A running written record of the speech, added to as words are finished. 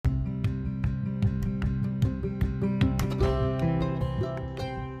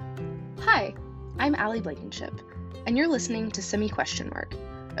I'm Allie Blankenship, and you're listening to Semi Question Mark,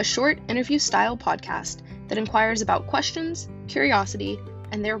 a short interview-style podcast that inquires about questions, curiosity,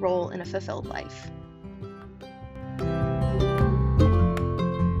 and their role in a fulfilled life.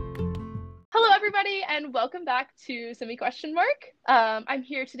 Hello, everybody, and welcome back to Semi Question Mark. I'm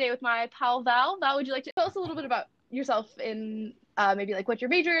here today with my pal Val. Val, would you like to tell us a little bit about yourself in maybe like what your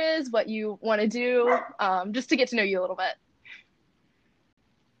major is, what you want to do, just to get to know you a little bit?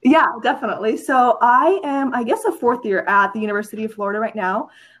 Yeah, definitely. So I am, I guess, a fourth year at the University of Florida right now.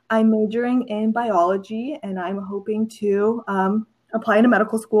 I'm majoring in biology, and I'm hoping to apply into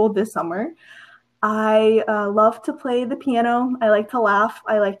medical school this summer. I love to play the piano. I like to laugh.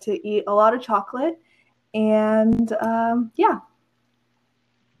 I like to eat a lot of chocolate. And yeah.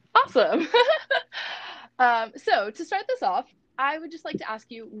 Awesome. So to start this off, I would just like to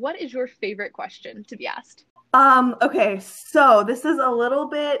ask you, what is your favorite question to be asked? Okay, so this is a little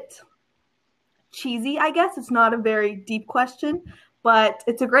bit cheesy, I guess. It's not a very deep question, but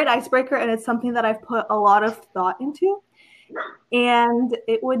it's a great icebreaker, and it's something that I've put a lot of thought into. And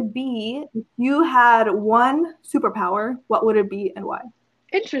it would be, if you had one superpower, what would it be and why?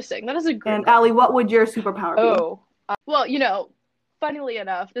 Interesting. That is a great And Allie, what would your superpower be? Well, funnily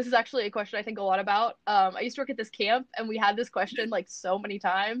enough, this is actually a question I think a lot about. I used to work at this camp, and we had this question like so many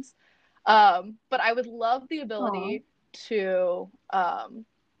times. But I would love the ability to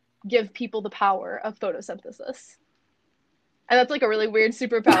give people the power of photosynthesis. And that's like a really weird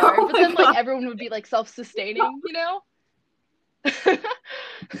superpower. But then like everyone would be like self-sustaining, you know?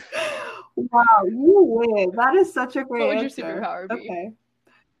 Wow, you win. That is such a great answer. What would your superpower be? Okay.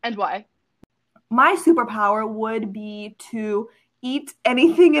 And why? My superpower would be to eat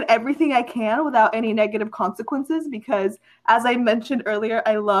anything and everything I can without any negative consequences, because as I mentioned earlier,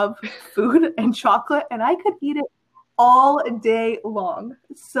 I love food and chocolate, and I could eat it all day long.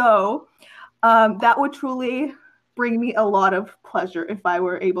 So that would truly bring me a lot of pleasure if I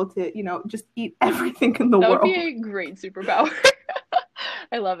were able to, just eat everything in the world. That would be a great superpower.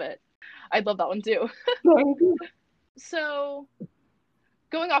 I love it. I'd love that one too. So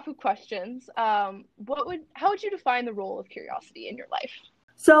going off of questions, how would you define the role of curiosity in your life?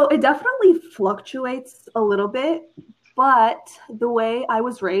 So it definitely fluctuates a little bit, but the way I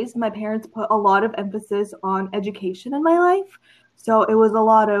was raised, my parents put a lot of emphasis on education in my life. So it was a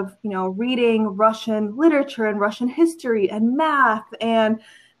lot of, reading Russian literature and Russian history and math, and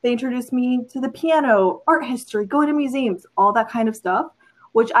they introduced me to the piano, art history, going to museums, all that kind of stuff,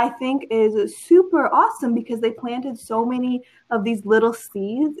 which I think is super awesome because they planted so many of these little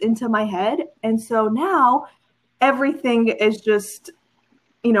seeds into my head. And so now everything is just,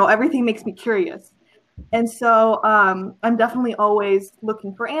 everything makes me curious. And so I'm definitely always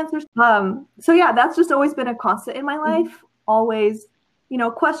looking for answers. So yeah, that's just always been a constant in my life. Mm-hmm. Always,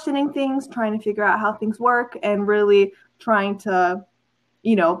 questioning things, trying to figure out how things work, and really trying to,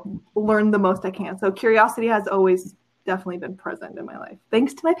 learn the most I can. So curiosity has always definitely been present in my life.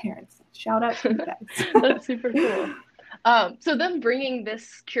 Thanks to my parents. Shout out to you guys. That's super cool. So them bringing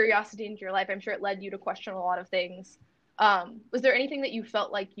this curiosity into your life, I'm sure it led you to question a lot of things. Was there anything that you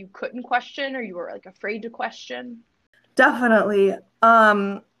felt like you couldn't question, or you were like afraid to question? Definitely.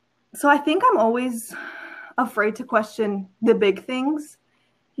 So I think I'm always afraid to question the big things,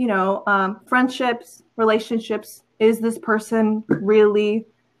 friendships, relationships. Is this person really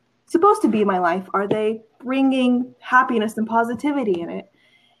supposed to be in my life? Are they bringing happiness and positivity in it?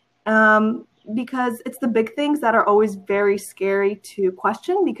 Because it's the big things that are always very scary to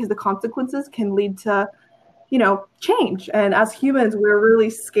question, because the consequences can lead to, change. And as humans, we're really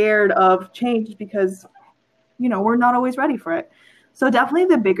scared of change because, we're not always ready for it. So definitely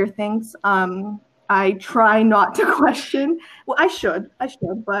the bigger things, I try not to question. Well, I should,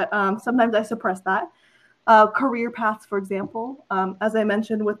 but sometimes I suppress that. Career paths, for example, as I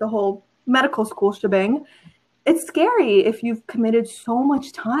mentioned with the whole medical school shebang, it's scary if you've committed so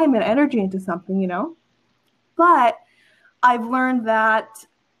much time and energy into something, But I've learned that,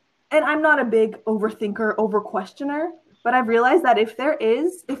 and I'm not a big overthinker, over-questioner, but I've realized that if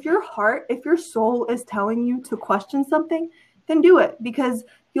your soul is telling you to question something, then do it, because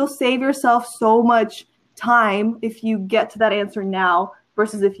you'll save yourself so much time if you get to that answer now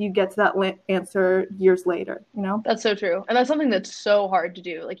versus if you get to that answer years later, That's so true. And that's something that's so hard to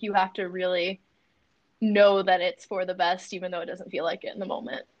do. Like, you have to really know that it's for the best, even though it doesn't feel like it in the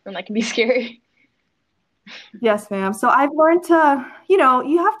moment. And that can be scary. Yes, ma'am. So I've learned to, you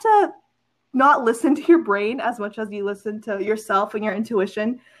have to not listen to your brain as much as you listen to yourself and your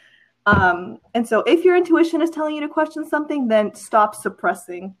intuition. And so if your intuition is telling you to question something, then stop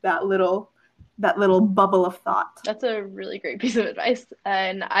suppressing that little that little bubble of thought. That's a really great piece of advice.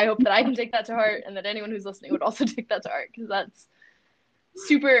 And I hope that I can take that to heart and that anyone who's listening would also take that to heart because that's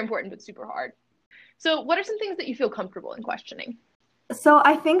super important but super hard. So, what are some things that you feel comfortable in questioning? So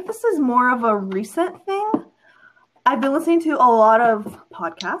I think this is more of a recent thing. I've been listening to a lot of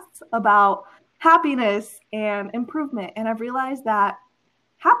podcasts about happiness and improvement, and I've realized that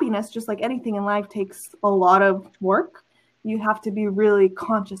happiness, just like anything in life, takes a lot of work. You have to be really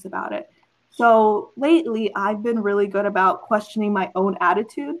conscious about it. So lately, I've been really good about questioning my own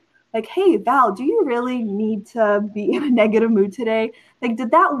attitude. Like, hey, Val, do you really need to be in a negative mood today? Like,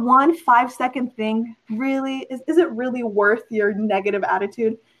 did that one 5-second thing really, is it really worth your negative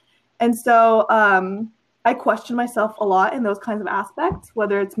attitude? And so I question myself a lot in those kinds of aspects,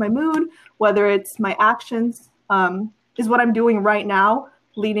 whether it's my mood, whether it's my actions, is what I'm doing right now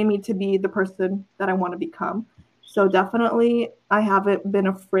leading me to be the person that I want to become. So definitely I haven't been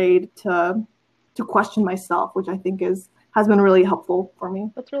afraid to question myself, which I think has been really helpful for me.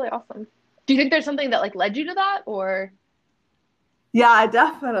 That's really awesome. Do you think there's something that like led you to that or? Yeah,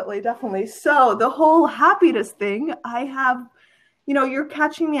 definitely. So the whole happiness thing, I have, you're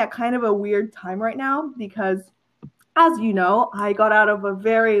catching me at kind of a weird time right now because as you know, I got out of a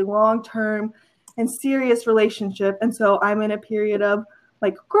very long-term and serious relationship. And so I'm in a period of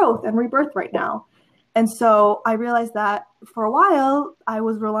like growth and rebirth right now. And so I realized that for a while I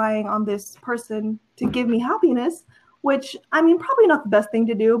was relying on this person to give me happiness, which I mean, probably not the best thing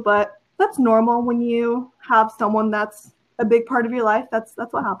to do, but that's normal when you have someone that's a big part of your life. That's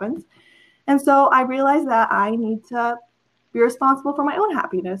what happens. And so I realized that I need to be responsible for my own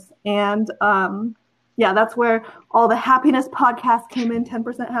happiness. And that's where all the happiness podcasts came in,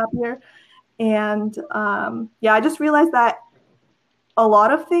 10% Happier. And I just realized that a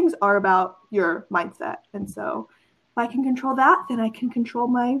lot of things are about your mindset. And so if I can control that, then I can control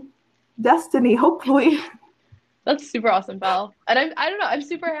my destiny, hopefully. That's super awesome, Val. And I don't know, I'm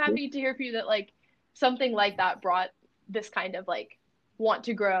super happy to hear from you that like something like that brought this kind of like want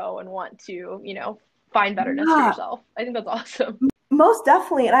to grow and want to, find betterness for yourself. I think that's awesome. Most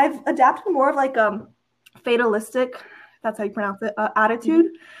definitely. And I've adapted more of like fatalistic, that's how you pronounce it, attitude.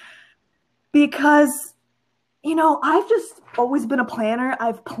 Because I've just always been a planner.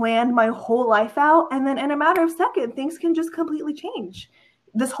 I've planned my whole life out. And then in a matter of seconds, things can just completely change.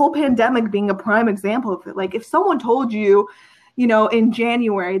 This whole pandemic being a prime example of it. Like if someone told you, in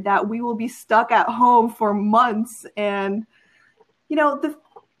January that we will be stuck at home for months and,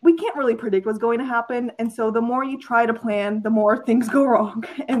 we can't really predict what's going to happen. And so the more you try to plan, the more things go wrong.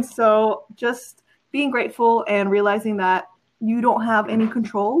 And so just being grateful and realizing that you don't have any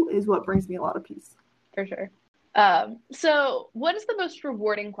control is what brings me a lot of peace. For sure. So what is the most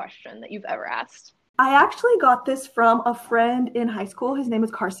rewarding question that you've ever asked? I actually got this from a friend in high school. His name is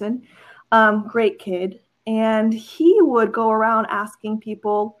Carson. Great kid. And he would go around asking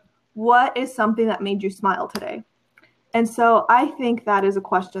people, what is something that made you smile today? And so I think that is a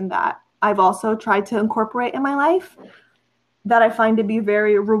question that I've also tried to incorporate in my life that I find to be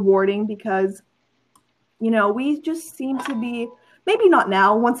very rewarding because, we just seem to be, maybe not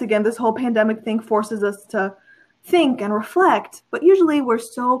now. Once again, this whole pandemic thing forces us to think and reflect, but usually we're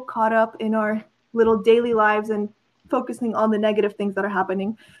so caught up in our little daily lives and focusing on the negative things that are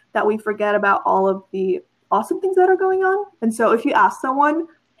happening that we forget about all of the awesome things that are going on. And so if you ask someone,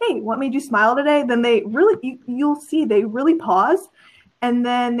 hey, what made you smile today? Then they really, you'll see they really pause and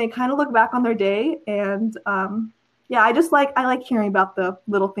then they kind of look back on their day. And I like hearing about the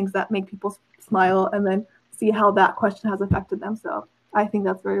little things that make people smile and then see how that question has affected them. So I think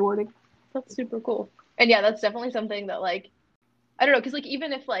that's very rewarding. That's super cool. And yeah, that's definitely something that like, I don't know, because like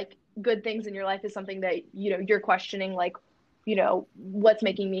even if like good things in your life is something that, you're questioning, like, what's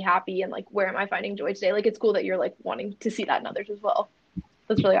making me happy and like, where am I finding joy today? Like, it's cool that you're like wanting to see that in others as well.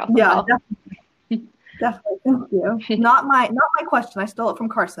 That's really awesome. Yeah, definitely. Thank you. Not my question. I stole it from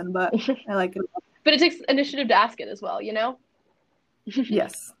Carson, but I like it. But it takes initiative to ask it as well,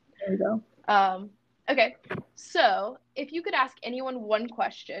 Yes. There you go. Okay. So if you could ask anyone one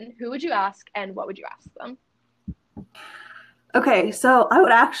question, who would you ask and what would you ask them? Okay, so I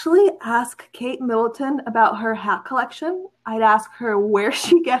would actually ask Kate Middleton about her hat collection. I'd ask her where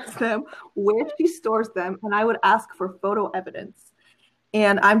she gets them, where she stores them, and I would ask for photo evidence.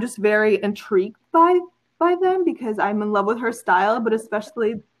 And I'm just very intrigued by them because I'm in love with her style, but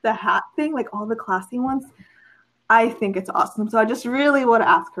especially the hat thing, like all the classy ones. I think it's awesome. So I just really want to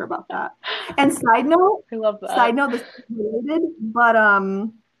ask her about that. And side note, I love that. Side note, this is related, but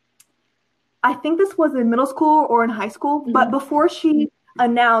I think this was in middle school or in high school. Mm-hmm. But before she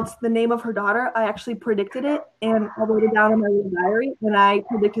announced the name of her daughter, I actually predicted it and I wrote it down in my little diary and I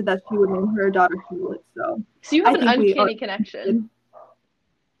predicted that she would name her daughter Charlotte. So So you have I an think we are. uncanny connection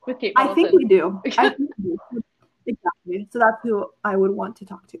with Kate I think Middleton. we do. I think we do. Exactly. So that's who I would want to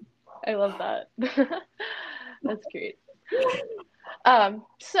talk to. I love that. That's great.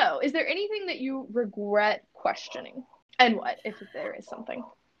 So is there anything that you regret questioning? And what, if there is something?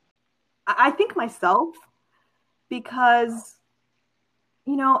 I think myself, because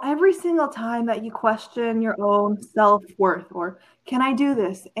every single time that you question your own self-worth or can I do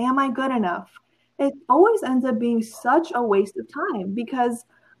this? Am I good enough? It always ends up being such a waste of time because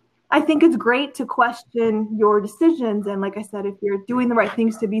I think it's great to question your decisions. And like I said, if you're doing the right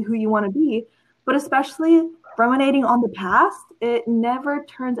things to be who you want to be, but especially ruminating on the past, it never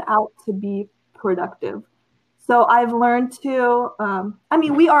turns out to be productive. So I've learned to,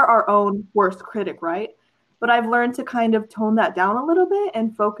 we are our own worst critic, right? But I've learned to kind of tone that down a little bit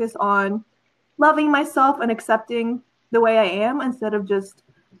and focus on loving myself and accepting the way I am instead of just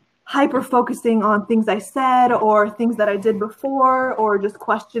hyper focusing on things I said or things that I did before or just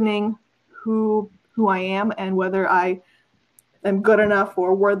questioning who I am and whether I am good enough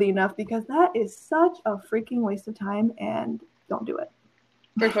or worthy enough because that is such a freaking waste of time and don't do it.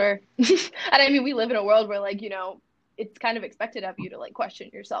 For sure. And I mean, we live in a world where, like, it's kind of expected of you to like question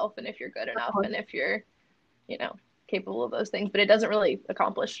yourself and if you're good enough and if you're, you know, capable of those things, but it doesn't really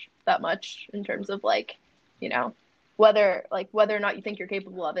accomplish that much in terms of like, you know, whether or not you think you're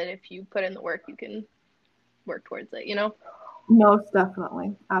capable of it, if you put in the work, you can work towards it, you know? Most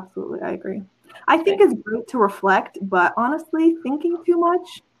definitely. Absolutely. I agree. I think Okay. it's great to reflect, but honestly, thinking too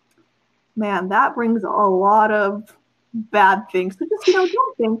much, man, that brings a lot of bad things. So just,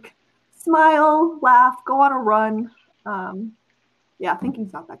 don't think. Smile, laugh, go on a run. Yeah,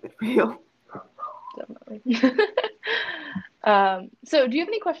 thinking's not that good for you. Definitely. So do you have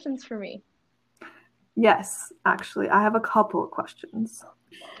any questions for me? Yes, actually, I have a couple of questions.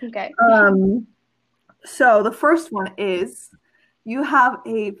 Okay. Um, so the first one is you have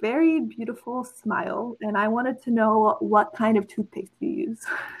a very beautiful smile, and I wanted to know what kind of toothpaste you use.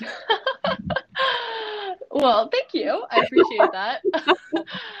 Well, thank you. I appreciate that.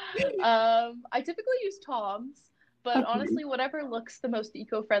 I typically use Tom's, but Okay. honestly, whatever looks the most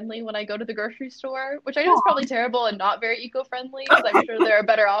eco-friendly when I go to the grocery store, which I know is Aw, probably terrible and not very eco-friendly because I'm sure there are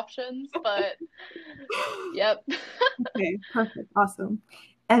better options, but yep. okay, perfect. Awesome.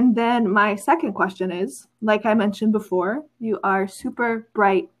 And then my second question is, like I mentioned before, you are super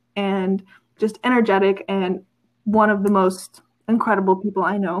bright and just energetic and one of the most incredible people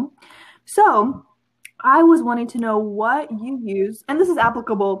I know. So I was wanting to know what you use, and this is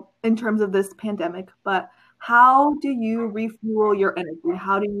applicable in terms of this pandemic, but how do you refuel your energy?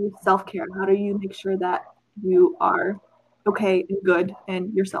 How do you self-care? How do you make sure that you are okay and good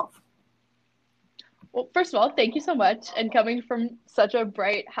and yourself? Well, first of all, thank you so much. And coming from such a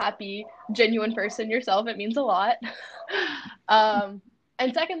bright, happy, genuine person yourself, it means a lot. Um,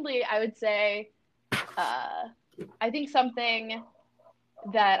 and secondly, I would say, uh, I think something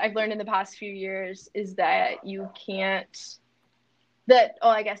that I've learned in the past few years is that you can't,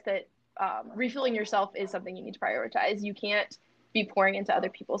 I guess that refueling yourself is something you need to prioritize. You can't be pouring into other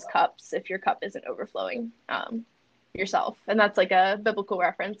people's cups if your cup isn't overflowing yourself. And that's like a biblical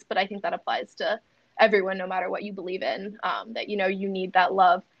reference, but I think that applies to everyone, no matter what you believe in, that, you need that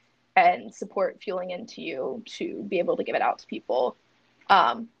love and support fueling into you to be able to give it out to people.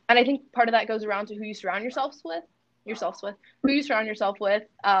 And I think part of that goes around to who you surround who you surround yourself with.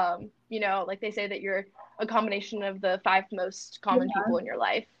 Like they say that you're a combination of the five most common people in your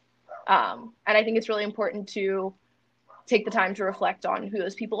life. And I think it's really important to take the time to reflect on who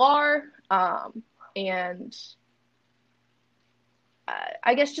those people are. And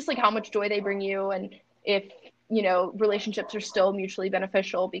I guess just like how much joy they bring you and if, relationships are still mutually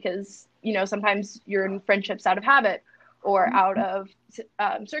beneficial because, sometimes you're in friendships out of habit or out of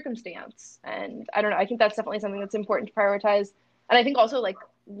circumstance. And I don't know, I think that's definitely something that's important to prioritize. And I think also like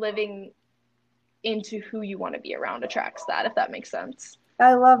living into who you want to be around attracts that, if that makes sense.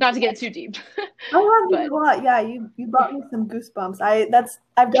 I love Not to get too deep, I love this but a lot. Yeah, you brought me some goosebumps.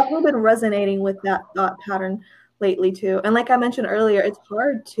 I've definitely been resonating with that thought pattern lately too. And like I mentioned earlier, it's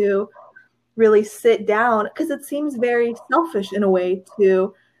hard to really sit down because it seems very selfish in a way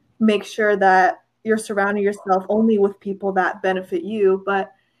to make sure that you're surrounding yourself only with people that benefit you.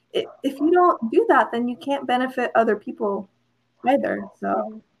 But if you don't do that, then you can't benefit other people either. So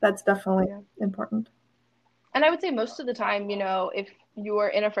mm-hmm. that's definitely Yeah. important. And I would say most of the time, if you are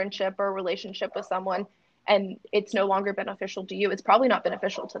in a friendship or a relationship with someone and it's no longer beneficial to you, it's probably not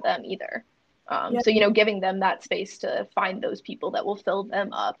beneficial to them either. Yeah. So, giving them that space to find those people that will fill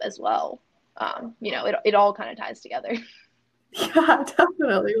them up as well. It all kind of ties together. Yeah,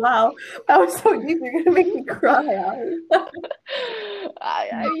 definitely. Wow. That was so deep. You're going to make me cry, Allie.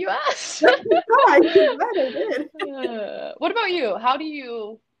 You asked. I bet I did. What about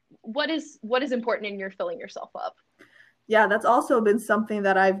you? What is important in your filling yourself up? Yeah, that's also been something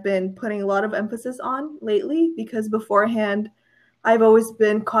that I've been putting a lot of emphasis on lately because beforehand, I've always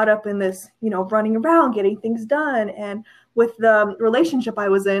been caught up in this, running around, getting things done. And with the relationship I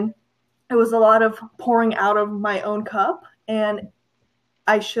was in, it was a lot of pouring out of my own cup. And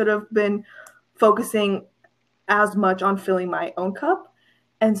I should have been focusing as much on filling my own cup.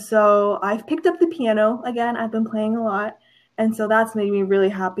 And so I've picked up the piano again. I've been playing a lot. And so that's made me really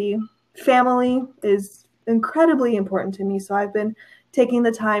happy. Family is incredibly important to me. So I've been taking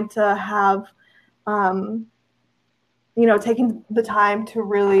the time to have, taking the time to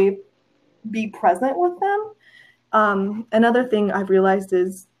really be present with them. Another thing I've realized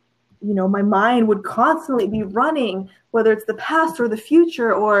is, my mind would constantly be running, whether it's the past or the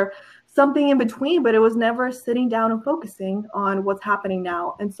future or something in between, but it was never sitting down and focusing on what's happening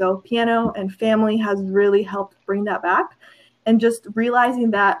now. And so piano and family has really helped bring that back. And just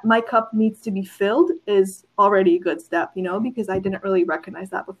realizing that my cup needs to be filled is already a good step, because I didn't really recognize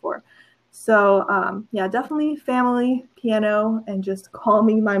that before. So yeah, definitely family, piano, and just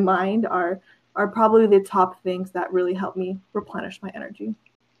calming my mind are probably the top things that really help me replenish my energy.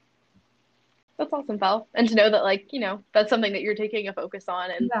 That's awesome, Val. And to know that, that's something that you're taking a focus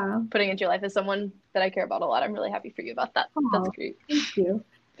on and Yeah. putting into your life as someone that I care about a lot. I'm really happy for you about that. That's great. Thank you.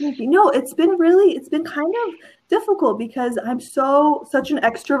 Thank you. No, it's been kind of difficult because I'm such an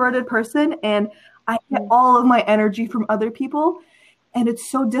extroverted person and I get all of my energy from other people. And it's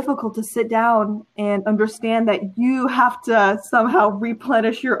so difficult to sit down and understand that you have to somehow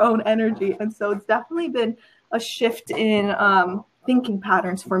replenish your own energy. And so it's definitely been a shift in thinking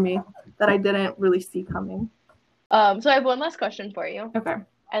patterns for me that I didn't really see coming. So I have one last question for you. Okay.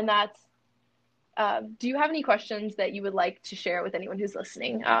 And that's, do you have any questions that you would like to share with anyone who's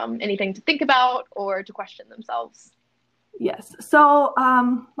listening? Anything to think about or to question themselves? Yes. So,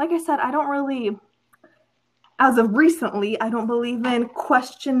 like I said, I don't really, as of recently, I don't believe in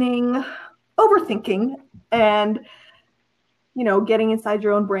questioning, overthinking, and, getting inside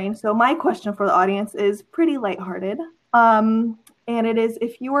your own brain. So my question for the audience is pretty lighthearted. And it is,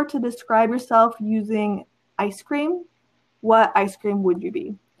 if you were to describe yourself using ice cream, what ice cream would you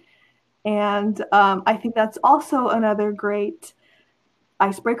be? And I think that's also another great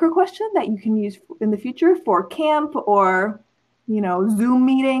icebreaker question that you can use in the future for camp or, Zoom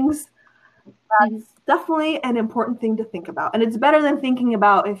meetings. That's definitely an important thing to think about. And it's better than thinking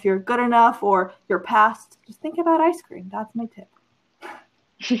about if you're good enough or your past. Just think about ice cream. That's my tip.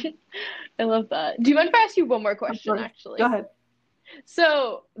 I love that. Do you mind if I ask you one more question, actually? Go ahead.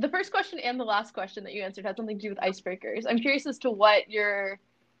 So the first question and the last question that you answered had something to do with icebreakers. I'm curious as to what your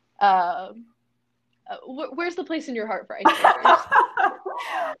where's the place in your heart for icebreakers?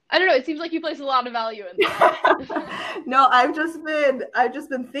 I don't know. It seems like you place a lot of value in that. No, I've just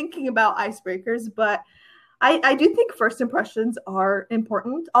been thinking about icebreakers, but I do think first impressions are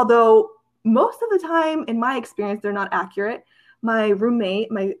important, although most of the time, in my experience, they're not accurate. My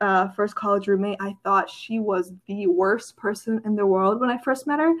roommate, my first college roommate, I thought she was the worst person in the world when I first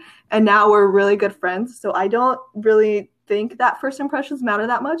met her, and now we're really good friends. So I don't really think that first impressions matter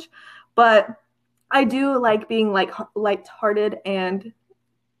that much, but I do like being lighthearted and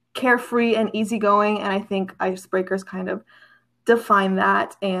carefree and easygoing, and I think icebreakers kind of define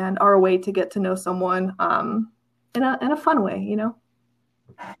that and are a way to get to know someone in a fun way,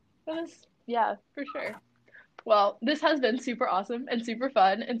 Yeah, for sure. Well, this has been super awesome and super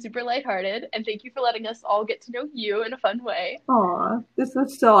fun and super lighthearted, and thank you for letting us all get to know you in a fun way. Aw, this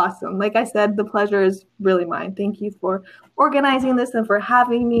was so awesome. Like I said, the pleasure is really mine. Thank you for organizing this and for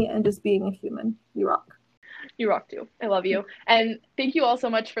having me and just being a human. You rock. You rock too. I love you. And thank you all so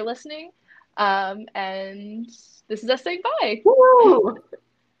much for listening. And this is us saying bye. Woo!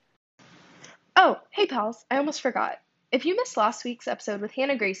 Oh, hey pals, I almost forgot. If you missed last week's episode with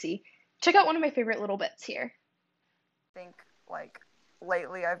Hannah Gracie, check out one of my favorite little bits here. I think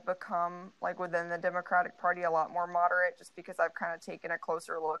lately I've become within the Democratic Party a lot more moderate just because I've kind of taken a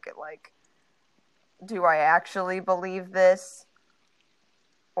closer look at do I actually believe this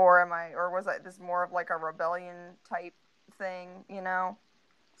or was this more of a rebellion type thing,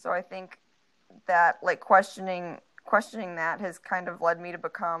 So I think that questioning that has kind of led me to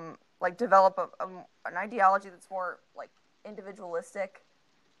become develop an ideology that's more individualistic.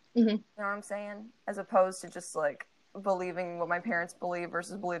 Mm-hmm. You know what I'm saying? As opposed to just believing what my parents believe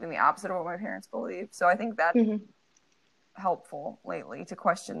versus believing the opposite of what my parents believe. So I think that's helpful lately to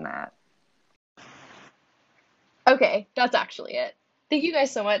question that. Okay, that's actually it. Thank you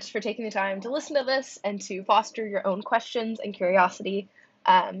guys so much for taking the time to listen to this and to foster your own questions and curiosity.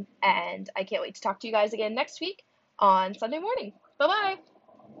 And I can't wait to talk to you guys again next week on Sunday morning. Bye bye.